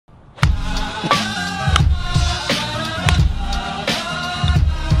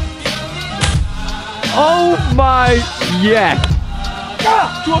my, yes.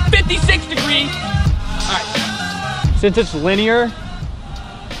 To a 56 degree. All right. Since it's linear,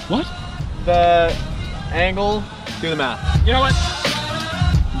 What? the angle, do the math. You know what?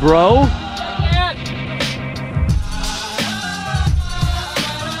 Bro,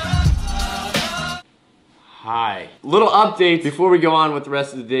 Hi. Little update before we go on with the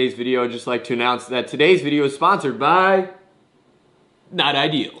rest of today's video. I'd just like to announce that today's video is sponsored by Not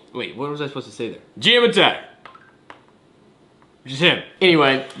Ideal. Wait, what was I supposed to say there? Geometry. Just him.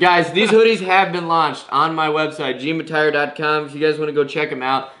 Anyway, guys, these hoodies have been launched on my website, geometire.com. If you guys want to go check them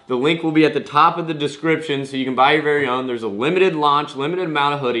out, the link will be at the top of the description so you can buy your very own. There's a limited launch, limited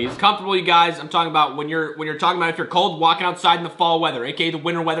amount of hoodies. Comfortable, you guys. I'm talking about when you're talking about if you're cold, walking outside in the fall weather, aka the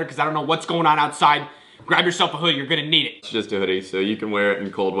winter weather, because I don't know what's going on outside. Grab yourself a hoodie, you're gonna need it. It's just a hoodie, so you can wear it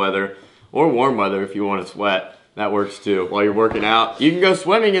in cold weather or warm weather if you want to sweat. That works too. While you're working out, you can go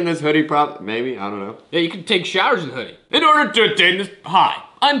swimming in this hoodie, maybe, I don't know. Yeah, you can take showers in the hoodie. In order to attain this, hi,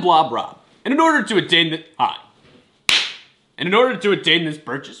 I'm Blob Rob. And in order to attain this, And in order to attain this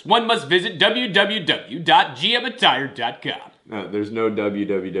purchase, one must visit www.gmattire.com. No, there's no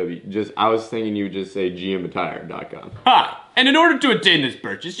www. I was thinking you would just say gmattire.com. Hi, and in order to attain this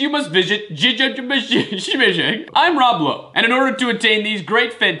purchase, you must visit I'm Rob Lowe. And in order to attain these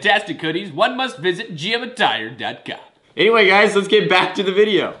great, fantastic hoodies, one must visit gmattire.com. Anyway, guys, let's get back to the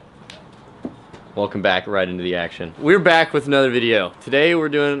video. Welcome back right into the action. We're back with another video. Today we're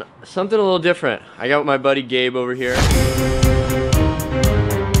doing something a little different. I got my buddy Gabe over here.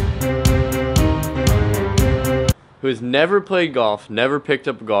 Who has never played golf, never picked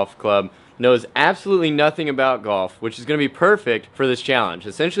up a golf club, knows absolutely nothing about golf, which is going to be perfect for this challenge.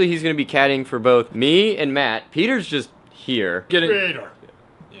 Essentially, he's going to be caddying for both me and Matt. Peter's just here.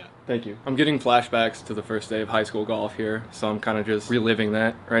 Thank you. I'm getting flashbacks to the first day of high school golf here, so I'm kind of just reliving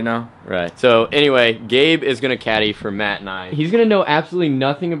that right now. Right. So anyway, Gabe is going to caddy for Matt and I. He's going to know absolutely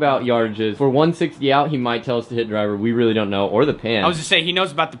nothing about yardages. For 160 out, he might tell us to hit driver. We really don't know. Or the pan. I was just saying, he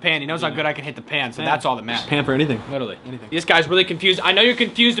knows about the pan. He knows how good I can hit the pan, so that's all that matters. Pan for anything. Literally. Anything. This guy's really confused. I know you're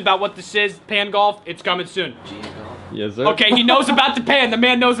confused about what this is, pan golf. It's coming soon. Yes, sir. Okay, he knows about the pan. The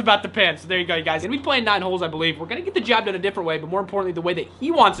man knows about the pan. So there you go, you guys. And we playing 9 holes, I believe. We're going to get the job done a different way, but more importantly, the way that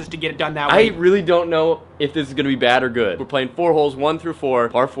he wants us to get it done that way. I really don't know if this is going to be bad or good. We're playing 4 holes, 1 through 4,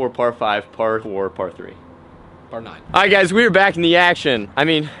 par 4, par 5, par 4, par 3. Par 9. All right, guys, we're back in the action. I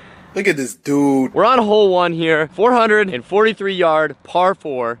mean, look at this dude. we're on hole 1 here, 443 yard, par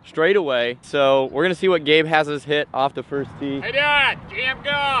 4, straight away. So we're going to see what Gabe has us hit off the first tee. Hey, Dad, jam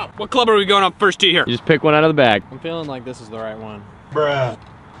go. What club are we going on first tee here? You just pick one out of the bag. I'm feeling like this is the right one. Bruh.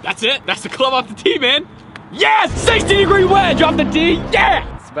 That's it. That's the club off the tee, man. Yes! 60-degree wedge off the tee. Yeah!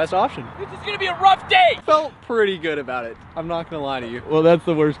 It's the best option. This is going to be a rough day. Felt pretty good about it. I'm not gonna lie to you. Well, that's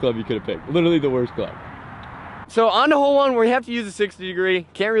the worst club you could have picked. Literally the worst club. So on to hole 1, where you have to use a 60 degree.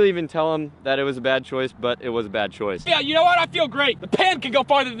 Can't really even tell him that it was a bad choice, but it was a bad choice. Yeah, you know what? I feel great. The pan can go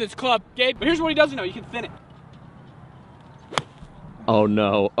farther than this club, Gabe. But here's what he doesn't know. You can thin it. Oh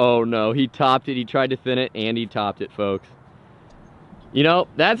no, oh no. He topped it, he tried to thin it, and he topped it, folks. You know,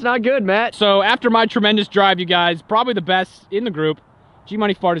 that's not good, Matt. So after my tremendous drive, you guys, probably the best in the group,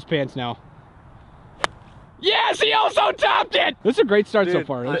 G-Money farted his pants now. Yes, he also topped it! This is a great start so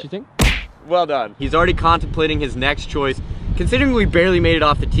far, don't you think? Well done. He's already contemplating his next choice. Considering we barely made it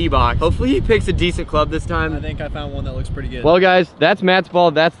off the tee box, hopefully he picks a decent club this time. I think I found one that looks pretty good. Well, guys, that's Matt's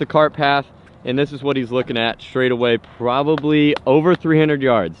ball, that's the cart path, and this is what he's looking at straight away, probably over 300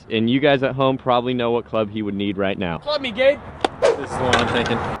 yards. And you guys at home probably know what club he would need right now. Club me, Gabe. This is the one I'm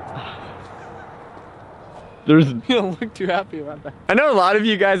thinking. You don't look too happy about that. I know a lot of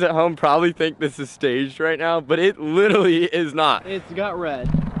you guys at home probably think this is staged right now, but it literally is not. It's got red,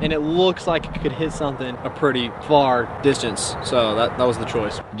 and it looks like it could hit something a pretty far distance. So that was the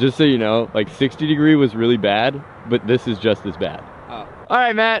choice. Just so you know, like 60 degree was really bad, but this is just as bad. Oh. All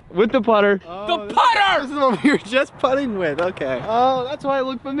right, Matt, with the putter. Oh, the putter! This is what we were just putting with, okay. Oh, that's why it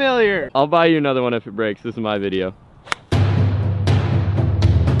looked familiar. I'll buy you another one if it breaks. This is my video.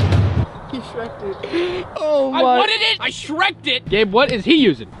 He shreked it. Oh my. I wanted it! I shreked it! Gabe, what is he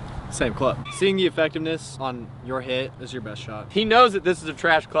using? Same club. Seeing the effectiveness on your hit is your best shot. He knows that this is a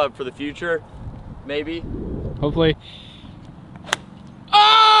trash club for the future. Maybe. Hopefully.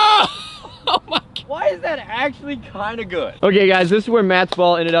 Oh! Oh my God. Why is that actually kind of good? Okay, guys, this is where Matt's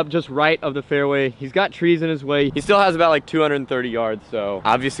ball ended up just right of the fairway. He's got trees in his way. He still has about like 230 yards. So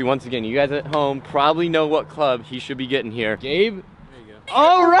obviously, once again, you guys at home probably know what club he should be getting here. Gabe?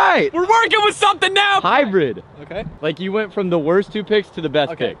 All right, we're working with something now. Hybrid. Okay. Like you went from the worst 2 picks to the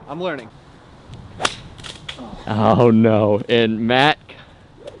best pick. I'm learning. Oh no, and Matt.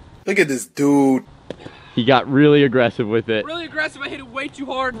 Look at this dude. He got really aggressive with it. Really aggressive. I hit it way too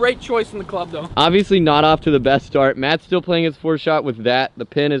hard. Great choice in the club, though. Obviously not off to the best start. Matt's still playing his 4th shot with that. The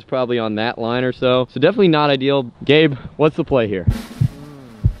pin is probably on that line or so. So definitely not ideal. Gabe, what's the play here?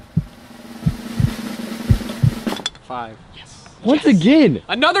 5. Yes. Once again.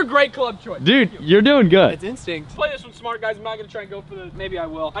 Another great club choice. Dude, you're doing good. It's instinct. Play this one smart, guys. I'm not going to try and go for the... Maybe I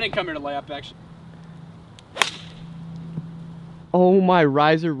will. I didn't come here to lay up, actually. Oh, my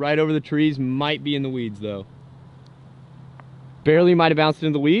riser right over the trees might be in the weeds, though. Barely might have bounced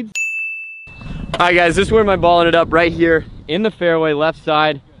into the weeds. All right, guys, this is where my ball ended up, right here in the fairway, left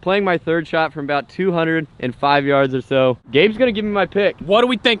side. Playing my 3rd shot from about 205 yards or so. Gabe's gonna give me my pick. What are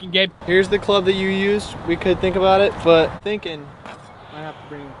we thinking, Gabe? Here's the club that you used. We could think about it, but thinking I have to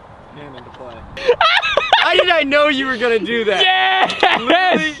bring him into play. How did I know you were gonna do that? Yes!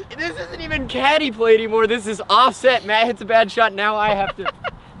 Literally, this isn't even caddy play anymore. This is offset. Matt hits a bad shot. Now I have to.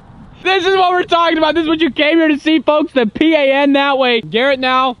 This is what we're talking about. This is what you came here to see, folks. The PAN that way. Garrett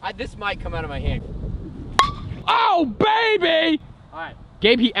now. This might come out of my hand. Oh, baby! All right.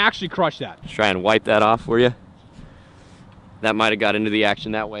 Gabe, he actually crushed that. Let's try and wipe that off for you. That might have got into the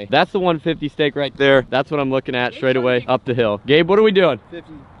action that way. That's the 150 stake right there. That's what I'm looking at straight away up the hill. Gabe, what are we doing?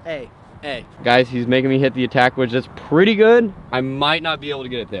 50. A. Guys, he's making me hit the attack wedge. That's pretty good. I might not be able to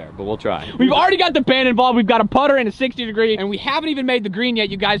get it there, but we'll try. We've already got the pan involved. We've got a putter and a 60 degree, and we haven't even made the green yet,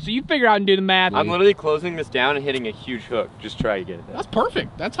 you guys, so you figure out and do the math. I'm literally closing this down and hitting a huge hook. Just try to get it there. That's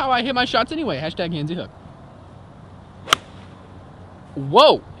perfect. That's how I hit my shots anyway. Hashtag handsy hook.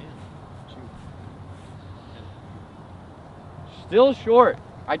 Whoa. Still short.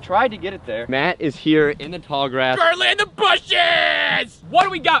 I tried to get it there. Matt is here in the tall grass. Currently in the bushes! What do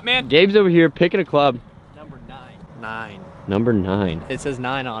we got, man? Gabe's over here picking a club. Number 9. 9. Number 9. It says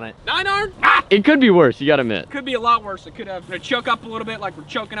 9 on it. 9 iron? Ah! It could be worse, you gotta admit. Could be a lot worse. It could have to choke up a little bit like we're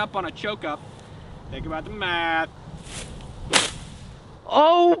choking up on a choke up. Think about the math.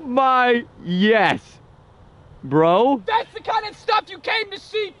 Oh my, yes. Bro. That's the kind of stuff you came to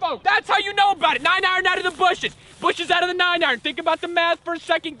see, folks. That's how you know about it. 9 iron out of the bushes. Bushes out of the 9 iron. Think about the math for a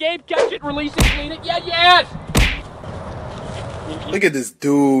second. Gabe, catch it, release it, clean it. Yeah, yes. Look at this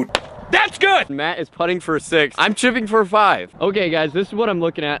dude. That's good. Matt is putting for a 6. I'm chipping for a 5. Okay, guys, this is what I'm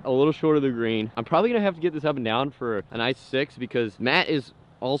looking at. A little short of the green. I'm probably gonna have to get this up and down for a nice 6 because Matt is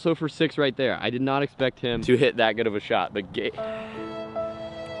also for 6 right there. I did not expect him to hit that good of a shot, but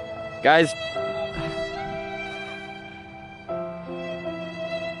guys.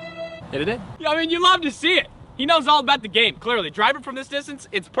 Hit it in. Yeah, I mean, you love to see it. He knows all about the game, clearly. Driving from this distance,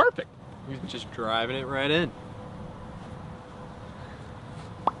 it's perfect. He's just driving it right in.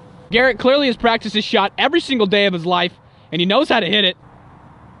 Garrett clearly has practiced his shot every single day of his life, and he knows how to hit it.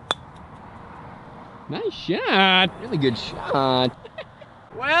 Nice shot. Really good shot.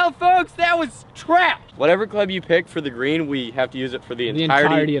 Well, folks, that was trapped. Whatever club you pick for the green, we have to use it for the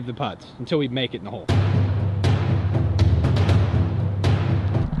entirety of the putts until we make it in the hole.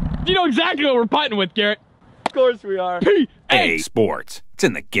 You know exactly what we're putting with, Garrett. Of course we are. Hey, sports. It's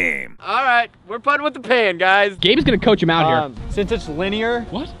in the game. All right, we're putting with the pan, guys. Gabe's gonna coach him out here. Since it's linear,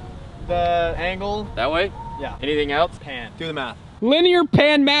 What? the angle, That way? yeah. Anything else? Pan. Do the math. Linear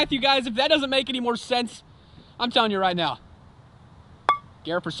pan math, you guys. If that doesn't make any more sense, I'm telling you right now.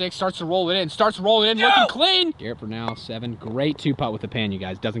 Garrett for 6, starts to roll it in. Starts rolling in, looking clean. Garrett for now, 7. Great 2-putt with the pan, you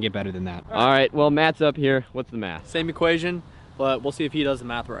guys. Doesn't get better than that. All right, well, Matt's up here. What's the math? Same equation, but we'll see if he does the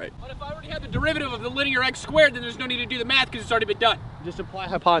math right. But if I already have the derivative of the linear x squared, then there's no need to do the math because it's already been done. Just apply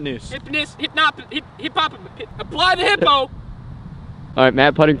hypotenuse. Apply the hippo. All right,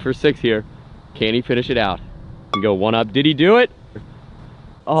 Matt putting for 6 here. Can he finish it out? And go 1 up. Did he do it?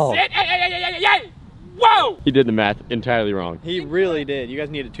 Oh, Hey. Whoa! he did the math entirely wrong. He really did. You guys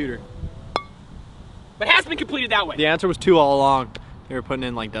need a tutor. But it has been completed that way. The answer was 2 all along. They were putting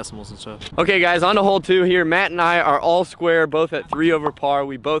in like decimals and stuff. Okay, guys, on to hole 2 here. Matt and I are all square, both at 3 over par.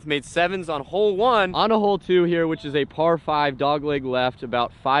 We both made 7s on hole 1. On to hole 2 here, which is a par 5 dogleg left,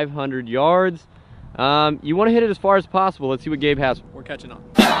 about 500 yards. You want to hit it as far as possible. Let's see what Gabe has. We're catching on.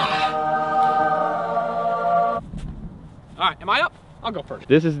 All right, am I up? I'll go first.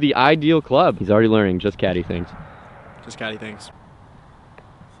 This is the ideal club. He's already learning just caddy things. Just caddy things.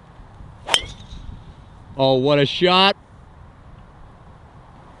 Oh, what a shot.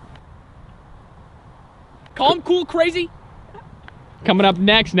 Calm, cool, crazy. Coming up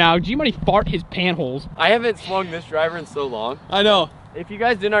next now, G-Money fart his panholes. I haven't swung this driver in so long. I know. If you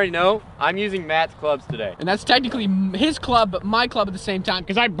guys didn't already know, I'm using Matt's clubs today. And that's technically his club, but my club at the same time,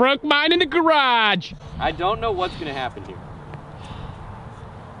 because I broke mine in the garage. I don't know what's gonna happen here.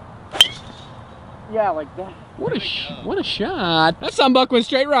 Yeah, like that. What a shot. That sunbuck went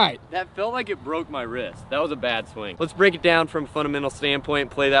straight right. That felt like it broke my wrist. That was a bad swing. Let's break it down from a fundamental standpoint,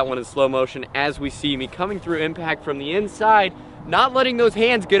 play that one in slow motion as we see me coming through impact from the inside, not letting those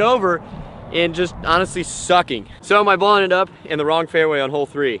hands get over, and just honestly sucking. So my ball ended up in the wrong fairway on hole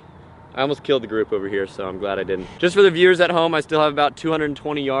 3. I almost killed the group over here, so I'm glad I didn't. Just for the viewers at home, I still have about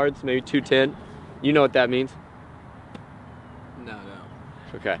 220 yards, maybe 210. You know what that means? No.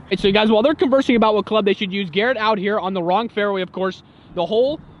 Okay. So you guys, while they're conversing about what club they should use, Garrett out here on the wrong fairway, of course. The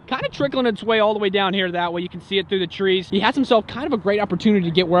hole kind of trickling its way all the way down here that way. You can see it through the trees. He has himself kind of a great opportunity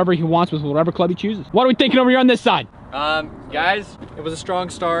to get wherever he wants with whatever club he chooses. What are we thinking over here on this side? Guys, It was a strong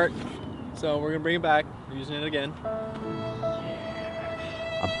start, so we're gonna bring it back. We're using it again.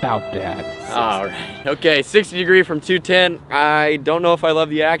 About that. all right. Okay, 60 degree from 210. I don't know if I love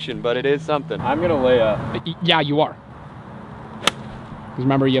the action, but it is something. I'm gonna lay up. Yeah, you are. Because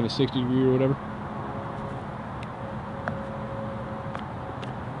remember, you have a 60 degree or whatever.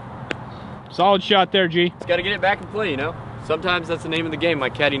 Solid shot there, G. Just gotta get it back in play, you know? Sometimes that's the name of the game. My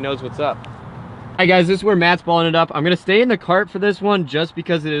caddy knows what's up. All right, guys, this is where Matt's balling it up. I'm gonna stay in the cart for this one just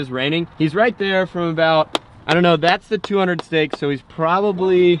because it is raining. He's right there from about, I don't know, that's the 200 stake, so he's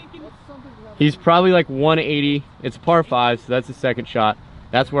probably like 180. It's par 5, so that's the second shot.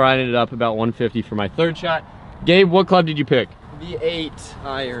 That's where I ended up, about 150 for my third shot. Gabe, what club did you pick? The 8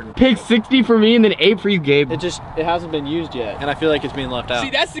 iron. Pick 60 for me and then 8 for you, Gabe. It hasn't been used yet, and I feel like it's being left out.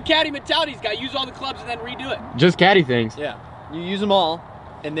 See, that's the caddy mentality. He's got to use all the clubs and then redo it. Just caddy things. Yeah, you use them all,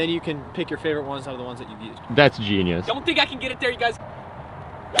 and then you can pick your favorite ones out of the ones that you've used. That's genius. Don't think I can get it there, you guys.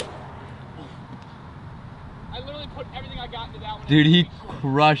 I literally put everything I got into that one. Dude, he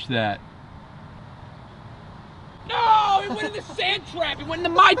crushed that. No, it went in the sand trap. It went in the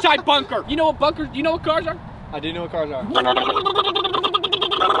Mai Tai bunker. You know what bunkers? You know what cars are? I do know what cars are.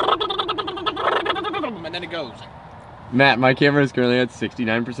 And then it goes. Matt, my camera is currently at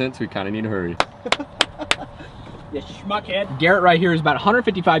 69%, so we kind of need to hurry. You schmuckhead. Garrett right here is about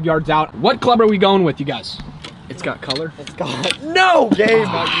 155 yards out. What club are we going with, you guys? It's got color. It's got No, Gabe! it's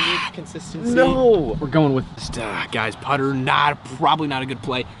got unique consistency. No! We're going with guys, putter. Probably not a good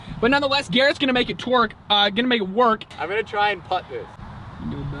play. But nonetheless, Garrett's gonna make it work. I'm gonna try and putt this.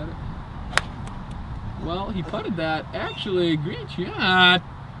 You know about it? Well, he putted that. Actually, great shot.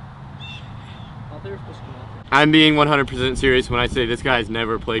 I'm being 100% serious when I say this guy's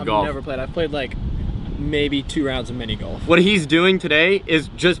never played golf. I've never played. I've played like maybe 2 rounds of mini golf. What he's doing today is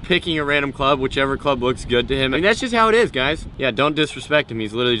just picking a random club, whichever club looks good to him. I mean, that's just how it is, guys. Yeah, don't disrespect him.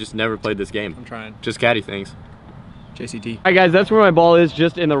 He's literally just never played this game. I'm trying. Just caddy things. JCT. All right, guys, that's where my ball is,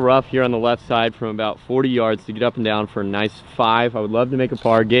 just in the rough here on the left side from about 40 yards to get up and down for a nice 5. I would love to make a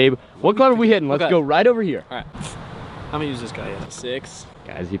par. Gabe, what club are we hitting? Let's go right over here. All right. I'm gonna use this guy at 6.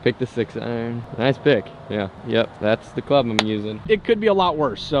 Guys, you picked the 6 iron. Nice pick. Yeah, yep, that's the club I'm using. It could be a lot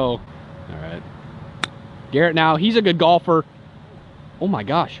worse, so. All right. Garrett now, he's a good golfer. Oh my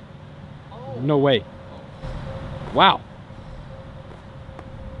gosh. No way. Wow.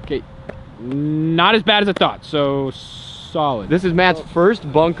 Okay. Not as bad as I thought, so solid. This is Matt's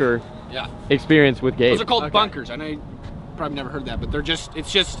first bunker experience with Gabe. Those are called bunkers. I know you probably never heard that, but they're just,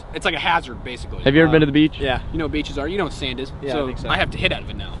 it's like a hazard, basically. Have you ever been to the beach? Yeah. You know what beaches are. You know what sand is. Yeah, so I think so. I have to hit out of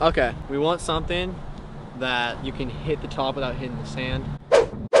it now. Okay. We want something that you can hit the top without hitting the sand.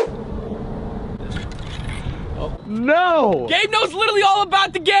 No! Gabe knows literally all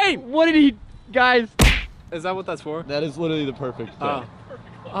about the game. What did he, guys? Is that what that's for? That is literally the perfect thing.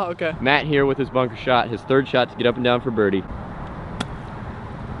 Oh, okay. Matt here with his bunker shot, his third shot to get up and down for birdie.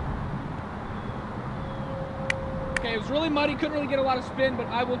 Okay, it was really muddy. Couldn't really get a lot of spin, but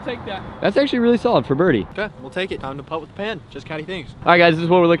I will take that. That's actually really solid for birdie. Okay, we'll take it. Time to putt with the pen. Just caddy things. All right, guys, this is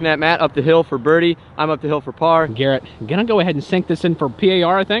what we're looking at. Matt up the hill for birdie. I'm up the hill for par. Garrett, I'm gonna go ahead and sink this in for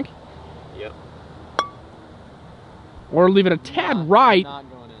PAR, I think. Yep. Or leave it a tad right. Not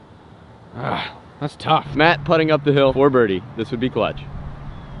going in. That's tough. Matt putting up the hill for birdie. This would be clutch.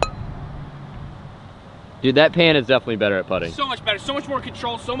 Dude, that pan is definitely better at putting. So much better, so much more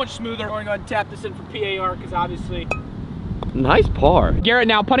control, so much smoother. We're going to go ahead and tap this in for PAR because obviously. Nice par. Garrett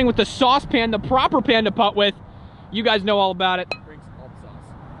now putting with the saucepan, the proper pan to putt with. You guys know all about it. Brings all the sauce.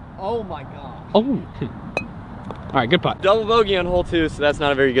 Oh my god. Oh. All right, good putt. Double bogey on hole 2, so that's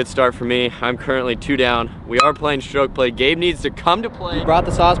not a very good start for me. I'm currently 2 down. We are playing stroke play. Gabe needs to come to play. You brought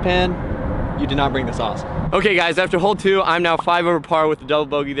the saucepan. You did not bring the sauce. Okay, guys, after hole 2, I'm now 5 over par with the double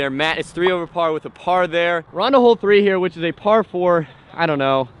bogey there. Matt is 3 over par with a par there. We're on to hole 3 here, which is a par 4. I don't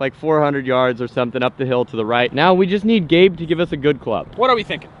know, like 400 yards or something up the hill to the right. Now we just need Gabe to give us a good club. What are we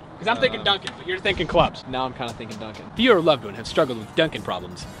thinking? Because I'm thinking Duncan, but you're thinking clubs. Now I'm kind of thinking Duncan. Theodore Lovegood have struggled with Duncan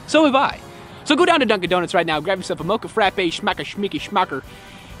problems. So have I. So go down to Dunkin' Donuts right now, grab yourself a mocha frappe, schmacker, schmicky, schmacker,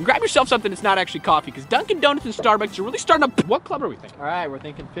 and grab yourself something that's not actually coffee, because Dunkin' Donuts and Starbucks are really starting to... What club are we thinking? All right, we're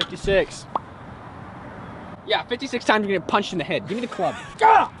thinking 56. Yeah, 56 times you're gonna get punched in the head. Give me the club.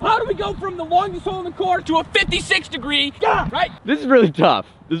 How do we go from the longest hole in the court to a 56 degree? Right? This is really tough.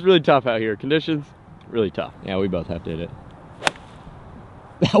 This is really tough out here. Conditions, really tough. Yeah, we both have to hit it.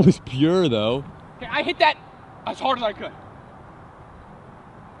 That was pure though. Okay, I hit that as hard as I could.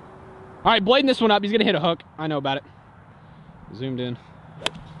 All right, blading this one up. He's gonna hit a hook. I know about it. Zoomed in.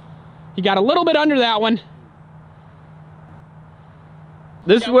 He got a little bit under that one.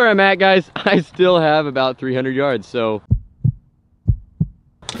 This is where I'm at, guys. I still have about 300 yards, so.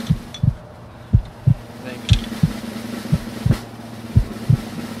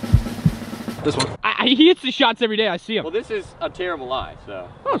 This one. He hits the shots every day. I see him. Well, this is a terrible lie, so.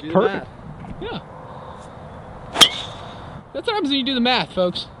 Oh, it's perfect. Yeah. That's what happens when you do the math,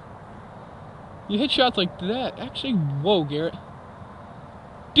 folks. You hit shots like that. Actually, whoa, Garrett.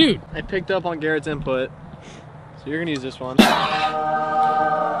 Dude. I picked up on Garrett's input, so you're gonna use this one.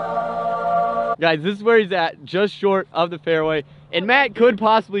 Guys, this is where he's at, just short of the fairway. And Matt could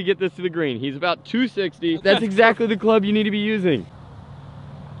possibly get this to the green. He's about 260. That's exactly the club you need to be using.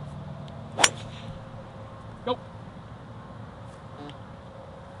 Nope.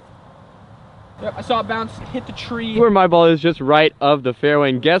 Yep, I saw it bounce, hit the tree. Where my ball is just right of the fairway.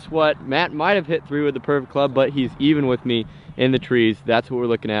 And guess what? Matt might have hit through with the perfect club, but he's even with me in the trees. That's what we're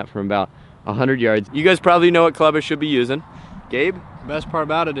looking at from about 100 yards. You guys probably know what club I should be using. Gabe? The best part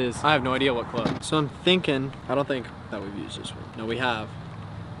about it is I have no idea what club. So I'm thinking, I don't think that we've used this one. No, we have.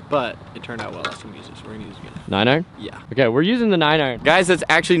 But it turned out well last time we used this. We're gonna use it again. 9-iron? Yeah. Okay, we're using the 9-iron. Guys, that's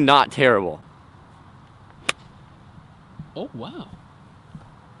actually not terrible. Oh, wow.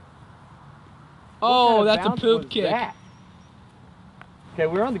 Oh, that's a poop kick. Okay,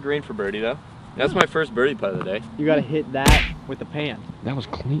 we're on the green for birdie though. That's my first birdie putt of the day. You gotta hit that with the pan. That was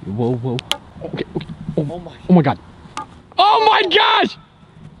clean. Whoa, whoa. Okay, okay. Oh my God. Oh my gosh!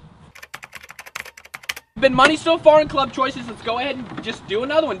 Been money so far in club choices. Let's go ahead and just do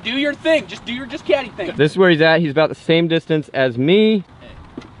another one. Do your thing. Just do your caddy thing. This is where he's at. He's about the same distance as me.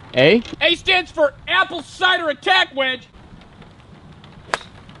 A? A stands for apple cider attack wedge.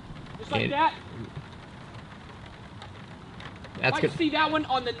 Just like that. That's Might good. see that one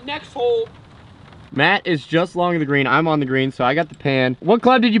on the next hole. Matt is just long of the green. I'm on the green, so I got the pan. What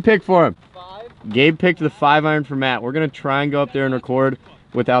club did you pick for him? 5. Gabe picked the 5-iron for Matt. We're gonna try and go up there and record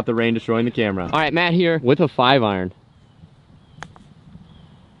without the rain destroying the camera. All right, Matt here with a 5-iron.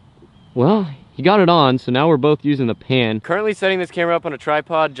 Well, he got it on, so now we're both using the pan. Currently setting this camera up on a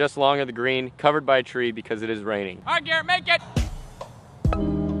tripod just long of the green, covered by a tree because it is raining. All right, Garrett, make it.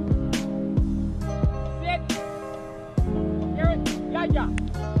 Sit. Garrett, yeah.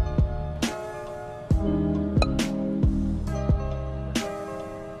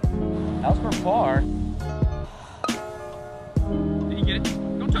 That was for par. Did he get it?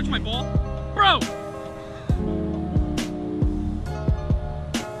 Don't touch my ball. Bro!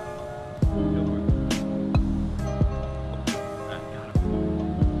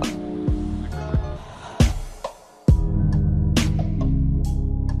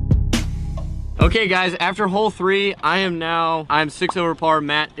 Okay guys, after hole 3, I'm 6 over par,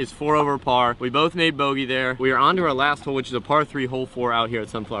 Matt is 4 over par. We both made bogey there. We are on to our last hole, which is a par 3 hole 4 out here at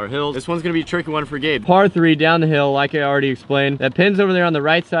Sunflower Hills. This one's gonna be a tricky one for Gabe. Par 3 down the hill, like I already explained. That pin's over there on the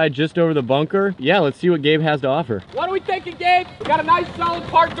right side, just over the bunker. Yeah, let's see what Gabe has to offer. What are we thinking, Gabe? We got a nice solid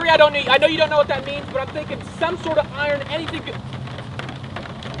par 3. I know you don't know what that means, but I'm thinking some sort of iron, anything good.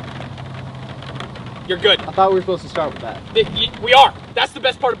 You're good. I thought we were supposed to start with that. We are. That's the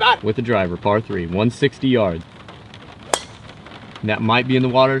best part about it. With the driver, par 3, 160 yards. That might be in the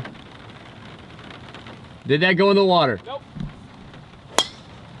water. Did that go in the water? Nope.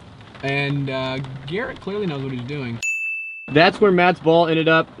 And Garrett clearly knows what he's doing. That's where Matt's ball ended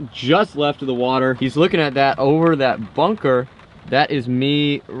up, just left of the water. He's looking at that over that bunker. That is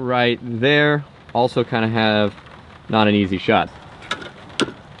me right there. Also kind of have not an easy shot.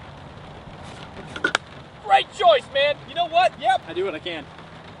 Great choice, man. You know what? Yep. I do what I can.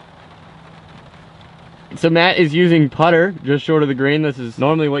 So Matt is using putter just short of the green. This is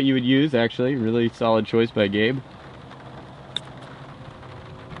normally what you would use, actually. Really solid choice by Gabe.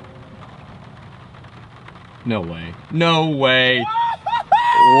 No way. No way.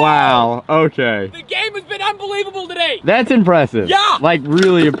 Wow. Okay. The game has been unbelievable today. That's impressive. Yeah. Like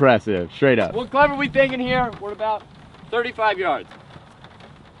really impressive. Straight up. What club are we thinking here? We're about 35 yards.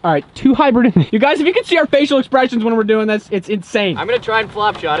 All right, 2 hybrid. You guys, if you can see our facial expressions when we're doing this, it's insane. I'm gonna try and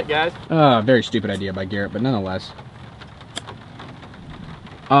flop shot it, guys. Very stupid idea by Garrett, but nonetheless.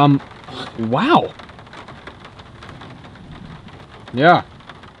 Wow. Yeah.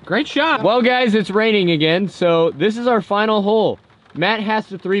 Great shot. Well, guys, it's raining again, so this is our final hole. Matt has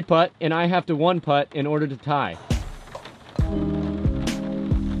to 3-putt, and I have to 1-putt in order to tie.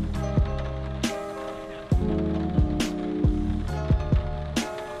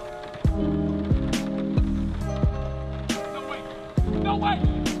 No way.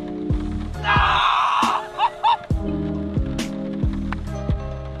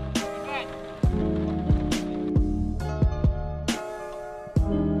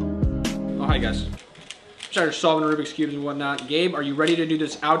 Alright guys, started solving Rubik's Cubes and whatnot. Gabe, are you ready to do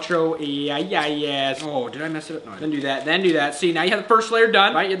this outro? Yeah, yes. Oh, did I mess it up? No, then do that. See, now you have the first layer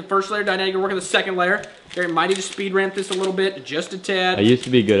done, right? You have the first layer done, now you can work on the second layer. There, might need to speed ramp this a little bit, just a tad. I used to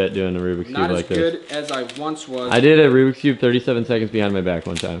be good at doing a Rubik's Cube like this. Not as good as I once was. I did a Rubik's Cube 37 seconds behind my back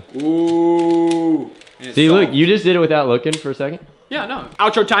one time. Ooh. See, look, you just did it without looking for a second. Yeah, no.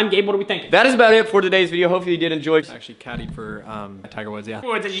 Outro time, Gabe, what do we think? That is about it for today's video. Hopefully you did enjoy. Actually caddied for Tiger Woods, yeah.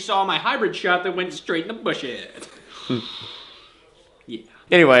 Oh, it's as you saw my hybrid shot that went straight in the bushes. Yeah.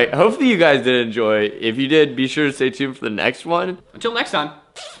 Anyway, hopefully you guys did enjoy. If you did, be sure to stay tuned for the next one. Until next time,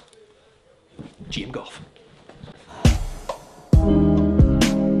 GM Golf.